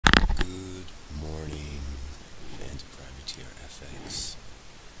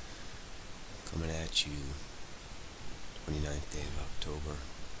update you 29th day of October,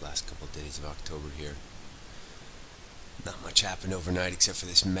 last couple of days of October here. Not much happened overnight except for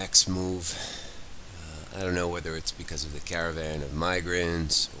this MEX move. I don't know whether it's because of the caravan of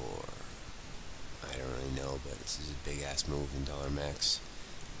migrants or I don't really know, but this is a big ass move in dollar MEX.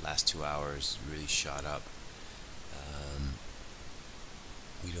 Last 2 hours really shot up.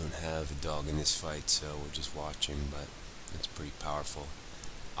 We don't have a dog in this fight, so we're just watching, but it's pretty powerful.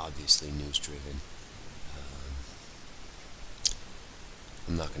 Obviously news driven.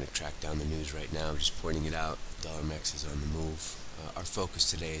 I'm not going to track down the news right now, I'm just pointing it out. Dollar MEX is on the move. Our focus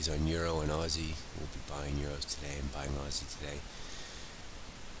today is on Euro and Aussie. We'll be buying Euros today and buying Aussie today.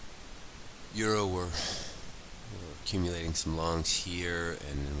 Euro, we're accumulating some longs here,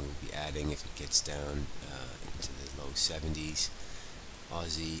 and then we'll be adding if it gets down into the low 70s.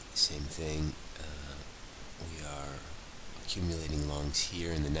 Aussie, same thing. We are accumulating longs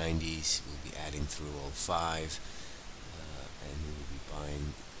here in the 90s. We'll be adding through 05, and we will be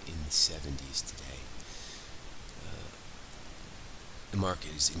buying in the 70s today. The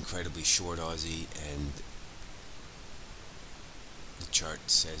market is incredibly short Aussie, and the chart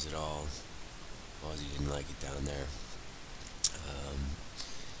says it all. Aussie didn't like it down there.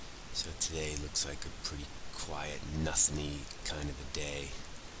 So today looks like a pretty quiet, nothingy kind of a day.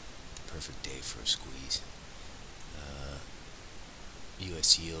 The perfect day for a squeeze.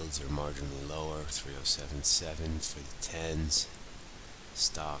 US yields are marginally lower, 307.7 for the 10s.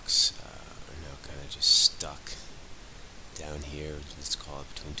 Stocks are now kind of just stuck down here. Let's call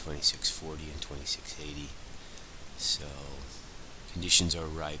it between 2640 and 2680. So conditions are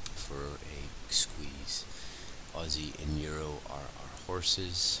ripe for a squeeze. Aussie and Euro are our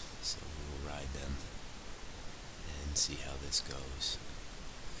horses, so we will ride them and see how this goes.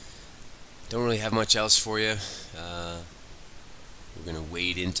 Don't really have much else for you. We're going to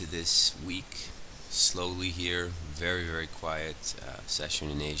wade into this week slowly here. Very, very quiet session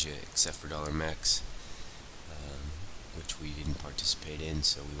in Asia, except for dollar MEX, which we didn't participate in,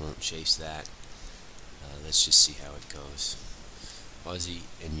 so we won't chase that. Let's just see how it goes. Aussie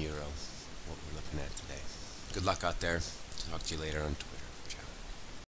and Euro, what we're looking at today. Good luck out there. Talk to you later on Twitter.